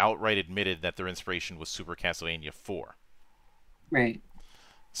 They outright admitted that their inspiration was Super Castlevania 4. Right.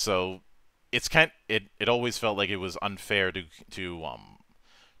 So it always felt like it was unfair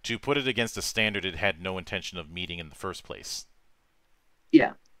to put it against a standard it had no intention of meeting in the first place.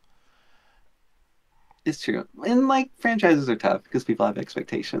 Yeah. It's true. And like franchises are tough because people have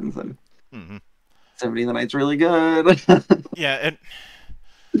expectations and Hmm. Symphony of the Night's really good. Yeah, and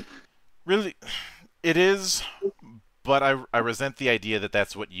really, it is, but I resent the idea that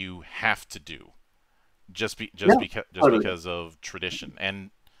that's what you have to do No, just totally. because of tradition.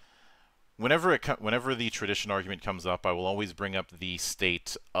 And whenever the tradition argument comes up, I will always bring up the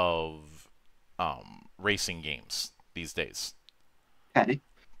state of racing games these days, Okay.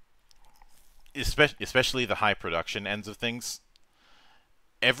 especially the high production ends of things.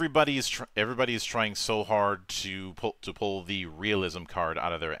 Everybody is trying so hard to pull the realism card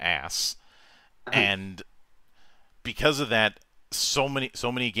out of their ass, Uh-huh. and because of that, so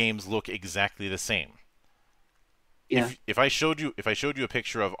many games look exactly the same. Yeah. If I showed you a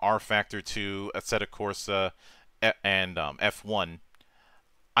picture of R Factor 2, Assetto Corsa, and F1,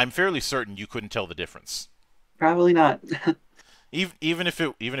 I'm fairly certain you couldn't tell the difference. Probably not. Even if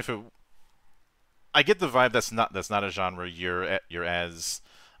it, I get the vibe that's not a genre you're as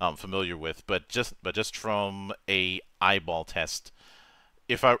familiar with, but just from a eyeball test,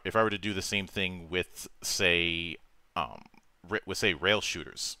 if I were to do the same thing with um say rail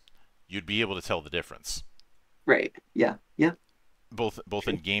shooters, you'd be able to tell the difference, Right. Yeah. Yeah. both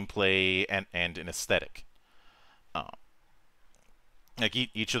True. in gameplay and in aesthetic. Uh, like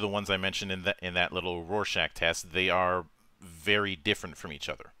each of the ones I mentioned in that little Rorschach test, they are very different from each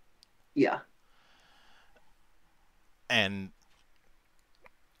other. Yeah. And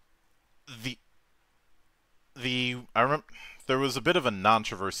the I remember there was a bit of a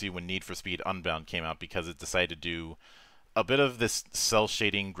controversy when Need for Speed Unbound came out because it decided to do a bit of this cell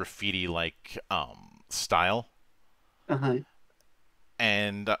shading graffiti like style, Uh-huh.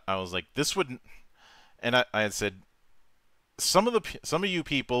 and I was like, this wouldn't. And I had said some of you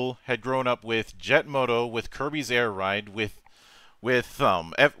people had grown up with Jet Moto, with Kirby's Air Ride, with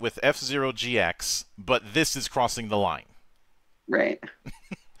F-Zero GX, but this is crossing the line. Right.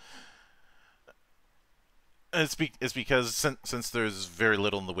 And it's because since there's very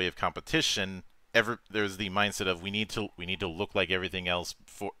little in the way of competition, there's the mindset of we need to look like everything else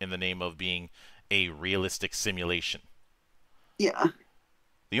for in the name of being a realistic simulation. Yeah.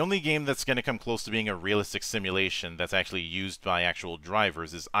 The only game that's going to come close to being a realistic simulation that's actually used by actual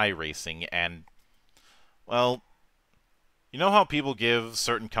drivers is iRacing, and well, you know how people give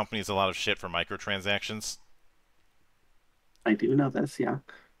certain companies a lot of shit for microtransactions? I do know this. Yeah.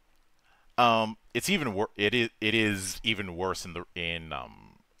 It's it is even worse in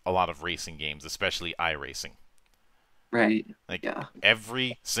a lot of racing games, especially iRacing. Right. Like Yeah.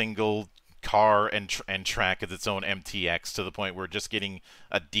 every single car and track has its own MTX to the point where just getting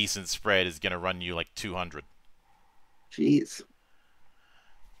a decent spread is going to run you like 200. Jeez.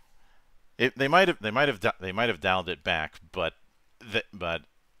 They might have dialed it back, but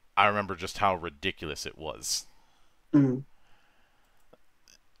I remember just how ridiculous it was. Mm.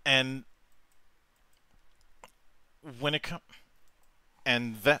 And when it comes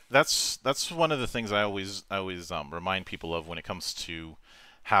and that's one of the things I always remind people of when it comes to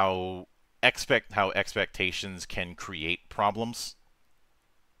how how expectations can create problems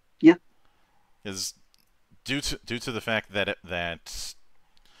Yeah. is due to the fact that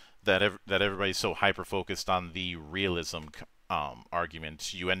everybody's so hyper focused on the realism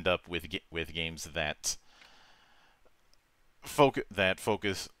argument, you end up with games that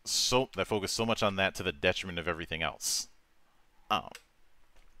focus so much on that to the detriment of everything else. Um,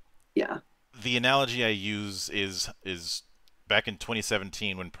 Yeah. the analogy I use is back in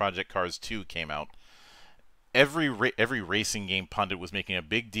 2017 when Project Cars 2 came out. Every racing game pundit was making a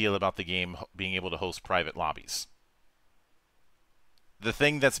big deal about the game being able to host private lobbies. The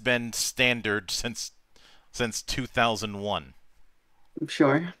thing that's been standard since 2001. I'm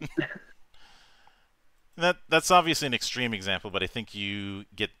sure. That's obviously an extreme example, but I think you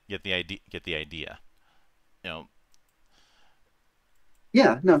get the idea. Get the idea. You know,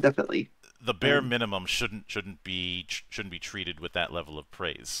 Yeah. No, definitely. the bare Um, minimum shouldn't be treated with that level of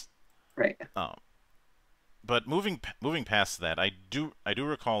praise. right. Um, but moving past that, I do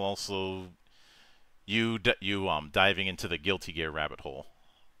recall also you diving into the Guilty Gear rabbit hole.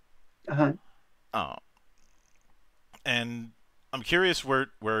 Uh-huh. Uh, and I'm curious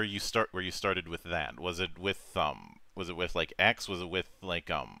where you started with that. Was it with like X? Was it with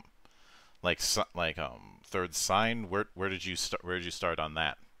Third Sign? Where did you start on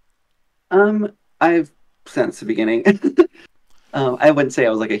that? I've since the beginning. I wouldn't say I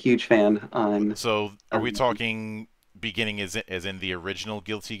was like a huge fan on. So are we Um, talking beginning as in the original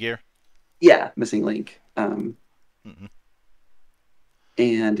Guilty Gear? yeah, Missing Link. Hmm.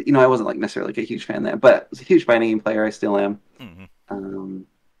 And I wasn't like necessarily like a huge fan there, but I was a huge fighting game player. I still am. Hmm. Um,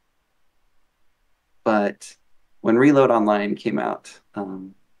 but when Reload Online came out,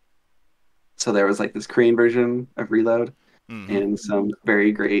 so there was like this Korean version of Reload, Hmm. and some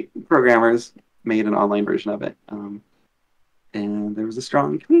very great programmers made an online version of it. And there was a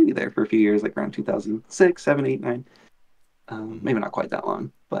strong community there for a few years, like around 2006, 7, 8, 9. Hmm. Maybe not quite that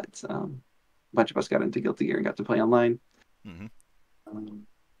long, but a bunch of us got into Guilty Gear and got to play online. Hmm. Um,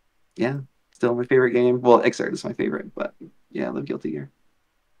 yeah, still my favorite game. Well, Xrd is my favorite, but yeah, I love Guilty Gear.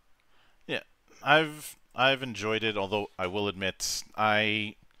 Yeah, I've enjoyed it. Although I will admit,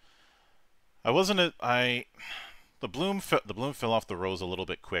 I wasn't a I the bloom fell off the rose a little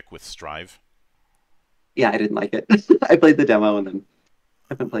bit quick with Strive. Yeah, I didn't like it. I played the demo and then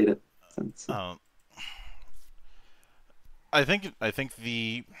haven't played it since. Um, I think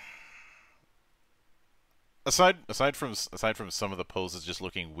the aside from some of the poses just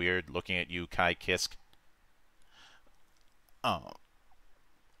looking weird, looking at you, Kai Kisk. Uh,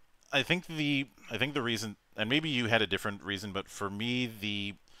 I think the reason, and maybe you had a different reason, but for me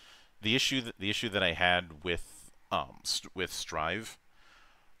the issue that I had with with Strive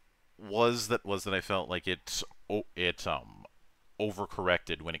was that I felt like it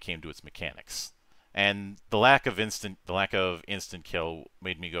overcorrected when it came to its mechanics, and the lack of instant kill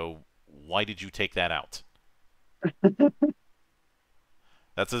made me go, why did you take that out?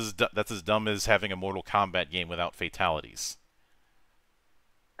 That's as dumb as having a Mortal Kombat game without fatalities.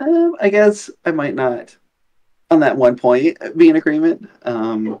 I guess I might not on that one point be in agreement.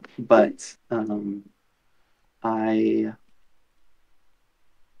 But I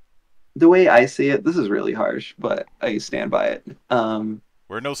the way I see it, this is really harsh, but I stand by it.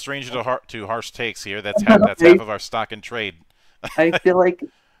 We're no stranger to harsh takes here. That's half I, of our stock and trade. I feel like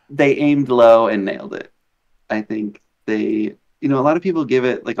they aimed low and nailed it. I think a lot of people give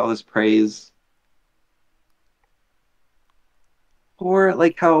it like all this praise for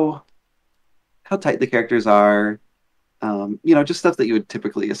like how tight the characters are. Just stuff that you would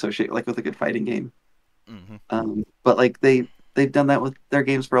typically associate like with a good fighting game. Hmm. But like they've done that with their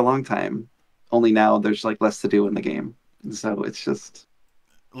games for a long time. Only now there's like less to do in the game, and so it's just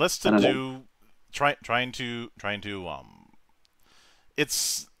Less I to don't know. do. Trying to.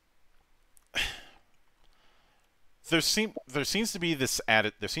 It's there seems to be this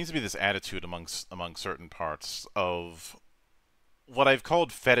attitude among certain parts of what I've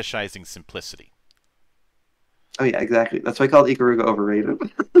called fetishizing simplicity. Oh yeah, exactly. That's why I called Ikaruga overrated.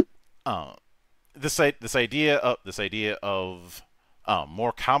 Uh, this idea of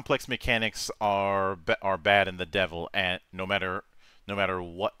more complex mechanics are bad in the devil, and no matter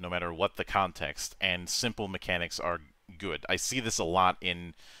what the context, and simple mechanics are good. I see this a lot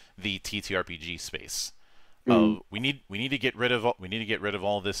in the TTRPG space. Mm, We need to get rid of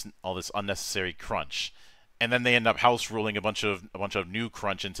all this unnecessary crunch, and then they end up house ruling a bunch of new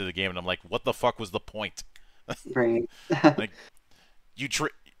crunch into the game, and I'm like, what the fuck was the point? right. Like, you tr-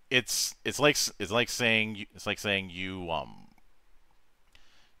 it's like saying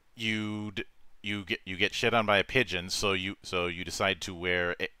you get shit on by a pigeon, so you decide to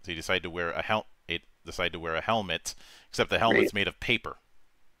wear a helmet, except the Right. helmet's made of paper.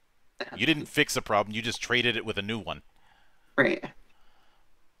 You didn't fix a problem, you just traded it with a new one. Right.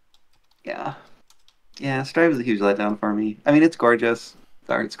 Yeah. Yeah, Strive is a huge letdown for me. I mean, it's gorgeous.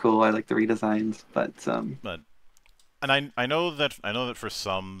 The art's cool. I like the redesigns, but But and I know that for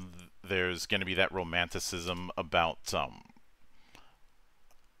some there's going to be that romanticism about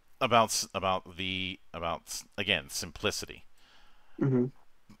again simplicity. mhm.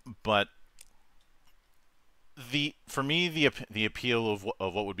 But the for me the appeal of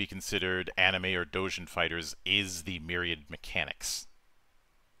what would be considered anime or doujin fighters is the myriad mechanics.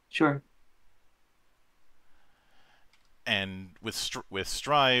 Sure. And with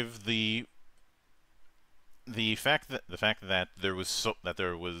Strive, the fact that there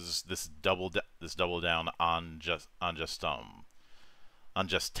was this double down on just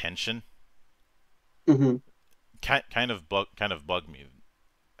tension Hmm. kind of bugged me.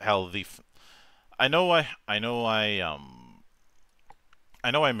 Hell, I know I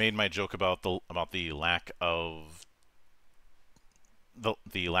made my joke about the lack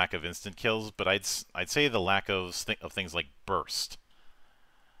of instant kills, but I'd say the lack of things like burst,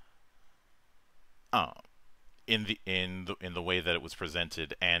 uh, in the way that it was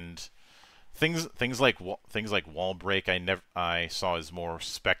presented, and things like wall break. I saw as more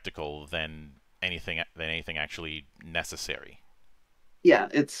spectacle than anything actually necessary. Yeah,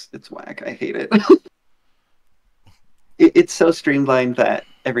 it's whack. I hate it. It's so streamlined that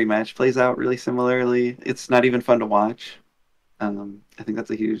every match plays out really similarly. It's not even fun to watch. I think that's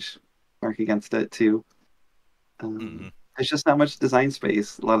a huge mark against it too. Hmm. There's just not much design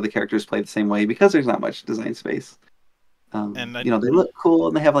space. A lot of the characters play the same way because there's not much design space. And I, They look cool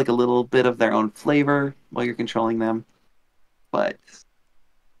and they have like a little bit of their own flavor while you're controlling them, but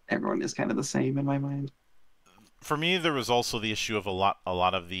everyone is kind of the same in my mind. for me, there was also the issue of a lot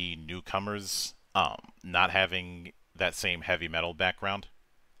of the newcomers not having that same heavy metal background.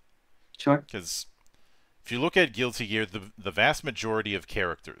 Sure. Because if you look at Guilty Gear, the vast majority of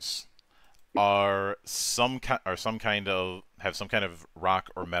characters have some kind of rock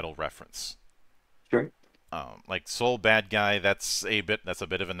or metal reference. Sure. Like Soul Bad Guy, that's a bit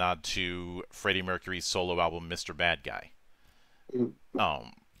of a nod to Freddie Mercury's solo album Mr. Bad Guy. Mm,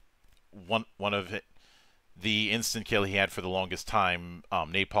 Um, one of the instant kill he had for the longest time,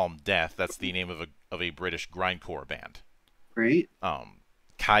 Napalm Death. That's the name of a British grindcore band. great. Um,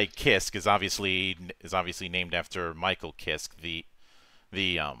 Kai Kisk is obviously named after Michael Kisk, the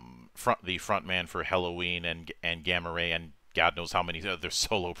front man for Halloween and Gamma Ray and God knows how many other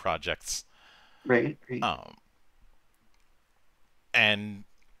solo projects. Right. Great. Um, and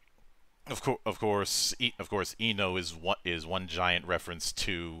of course, Eno is one giant reference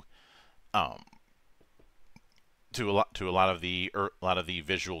to um, a lot of the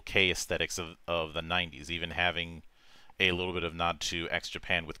visual K aesthetics of the '90s, even having a little bit of nod to X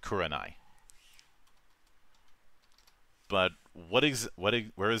Japan with Kurenai. But where is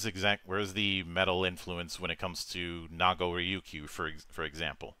the metal influence when it comes to Nago Ryukyu, for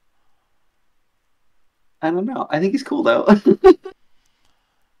example? I don't know. I think he's cool though.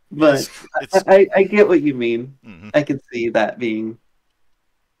 But It's I get what you mean. mhm. I can see that being.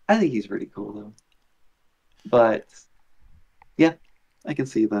 I think he's pretty cool though. But yeah, I can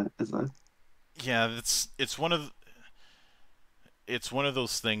see that as a. Yeah, it's one of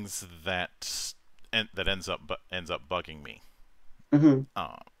those things that ends up bugging me. Mhm.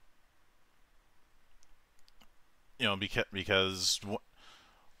 Uh, you know, because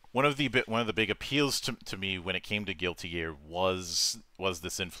one of the big appeals to me when it came to Guilty Gear was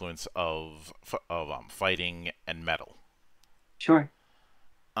this influence of fighting and metal. Sure.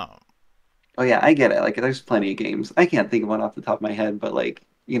 Um, Oh yeah, I get it. Like, there's plenty of games. I can't think of one off the top of my head, but like,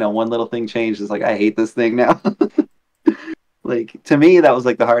 one little thing changed. Is like, I hate this thing now. Like, to me, that was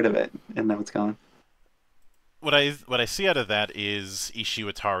like the heart of it, and now it's gone. what I see out of that is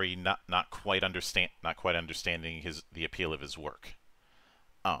Ishiwatari not quite understanding his the appeal of his work.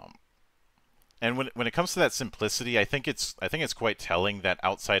 Um, and when it comes to that simplicity, I think it's quite telling that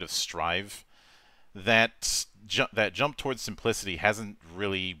outside of Strive, that jump towards simplicity hasn't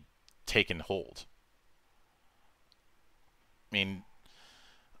really taken hold. I mean,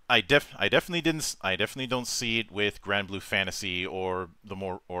 I definitely don't see it with Grand Blue Fantasy or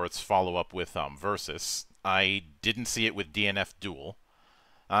its follow up with Versus. I didn't see it with DNF Duel.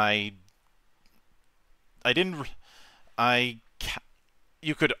 I I didn't I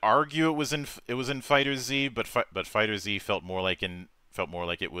You could argue it was in Fighter Z, but Fighter Z felt more like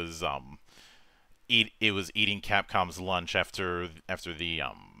it was it was eating Capcom's lunch after the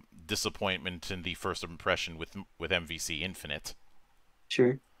disappointment in the first impression with MVC Infinite.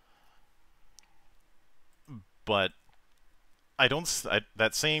 Sure. But I don't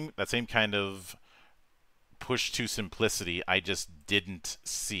that same kind of push to simplicity I just didn't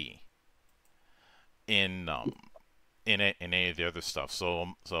see in in any of the other stuff.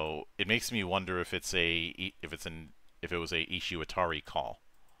 So it makes me wonder if it was a Ishiwatari call.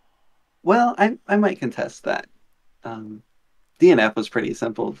 Well, I might contest that. Um, DNF was pretty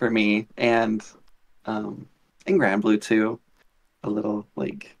simple for me, um, and Grand Blue too. A little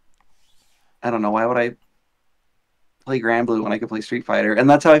like, I don't know, why would I play Grand Blue when I could play Street Fighter? And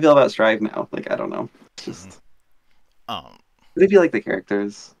that's how I feel about Strive now. Like, I don't know. It's Mm-hmm. just, Um, but if you like the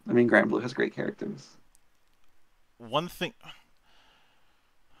characters, I mean, Grand Blue has great characters. One thing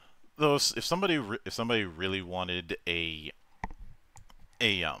though, if somebody really wanted a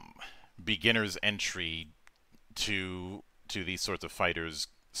beginner's entry to these sorts of fighters,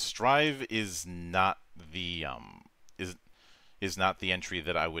 Strive is is not the entry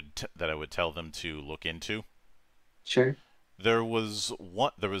that that I would tell them to look into. Sure. There was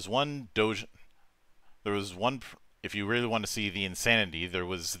one dojo there was one if you really want to see the insanity, there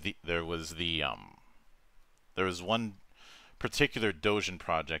was one particular Dojin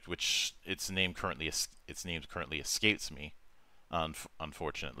project which its name currently escapes me,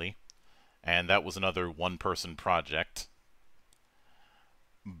 unfortunately, and that was another one person project.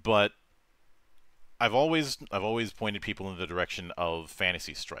 But I've always pointed people in the direction of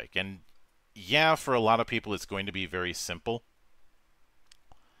Fantasy Strike, and yeah, for a lot of people it's going to be very simple.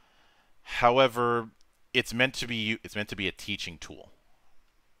 However, it's meant to be a teaching tool.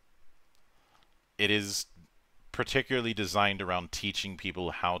 It is particularly designed around teaching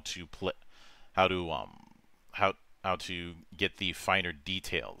people how to play, how to how how to get the finer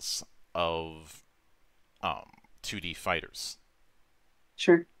details of 2D fighters,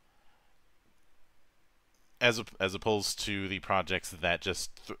 Sure. as opposed to the projects that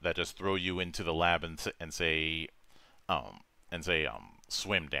just throw you into the lab um and say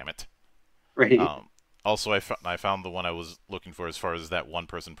swim, damn it. Right. Um, Also, I found the one I was looking for as far as that one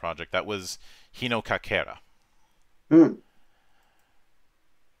person project. That was Hino Kakera, Mm.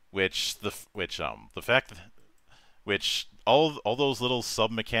 the fact which all those little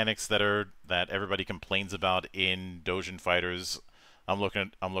sub mechanics that everybody complains about in Dojin fighters. I'm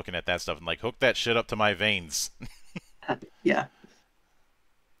looking at that stuff and like, hook that shit up to my veins. Yeah.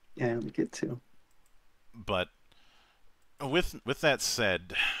 Yeah, I like it too. But with that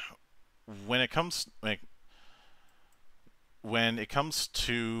said, when it comes when it comes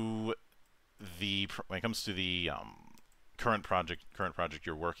to when it comes to the current project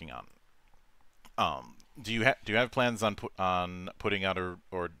you're working on, do you have plans on putting out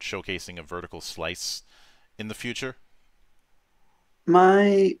or showcasing a vertical slice in the future?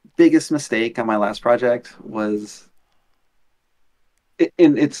 My biggest mistake on my last project was,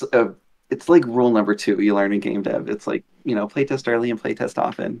 and it's like rule number two you learn in game dev. It's like, playtest early and playtest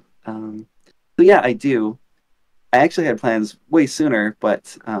often. So yeah, I do. I actually had plans way sooner,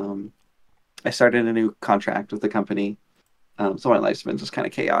 but I started a new contract with the company. So my life's been just kind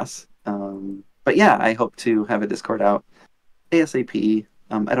of chaos. But yeah, I hope to have a Discord out ASAP.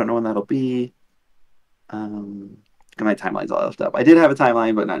 I don't know when that'll be. Um, my timeline's all left up. I did have a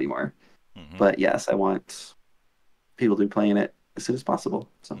timeline, but not anymore. Hmm. But yes, I want people to be playing it as soon as possible.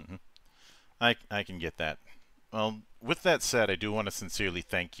 So Hmm. I can get that. Well, with that said, I do want to sincerely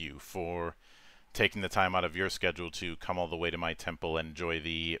thank you for taking the time out of your schedule to come all the way to my temple and enjoy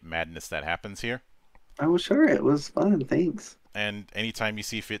the madness that happens here. I was sure it was fun. Thanks. And anytime you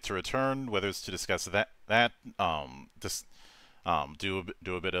see fit to return, whether it's to discuss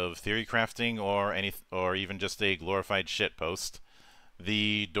do a bit of theory crafting or even just a glorified shit post,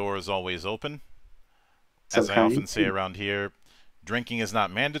 the door is always open. So As I kind. often say around here, drinking is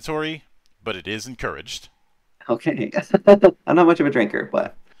not mandatory, but it is encouraged. Okay. I'm not much of a drinker,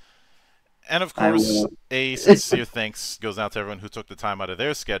 but And of I course, will. a sincere thanks goes out to everyone who took the time out of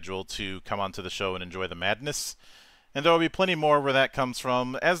their schedule to come onto the show and enjoy the madness. And there will be plenty more where that comes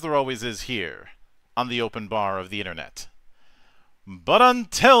from, as there always is here, on the open bar of the internet. But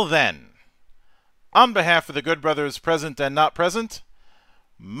until then, on behalf of the good brothers present and not present,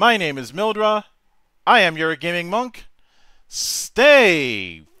 my name is Mildra. I am your gaming monk.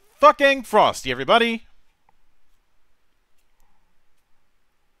 Stay fucking frosty, everybody.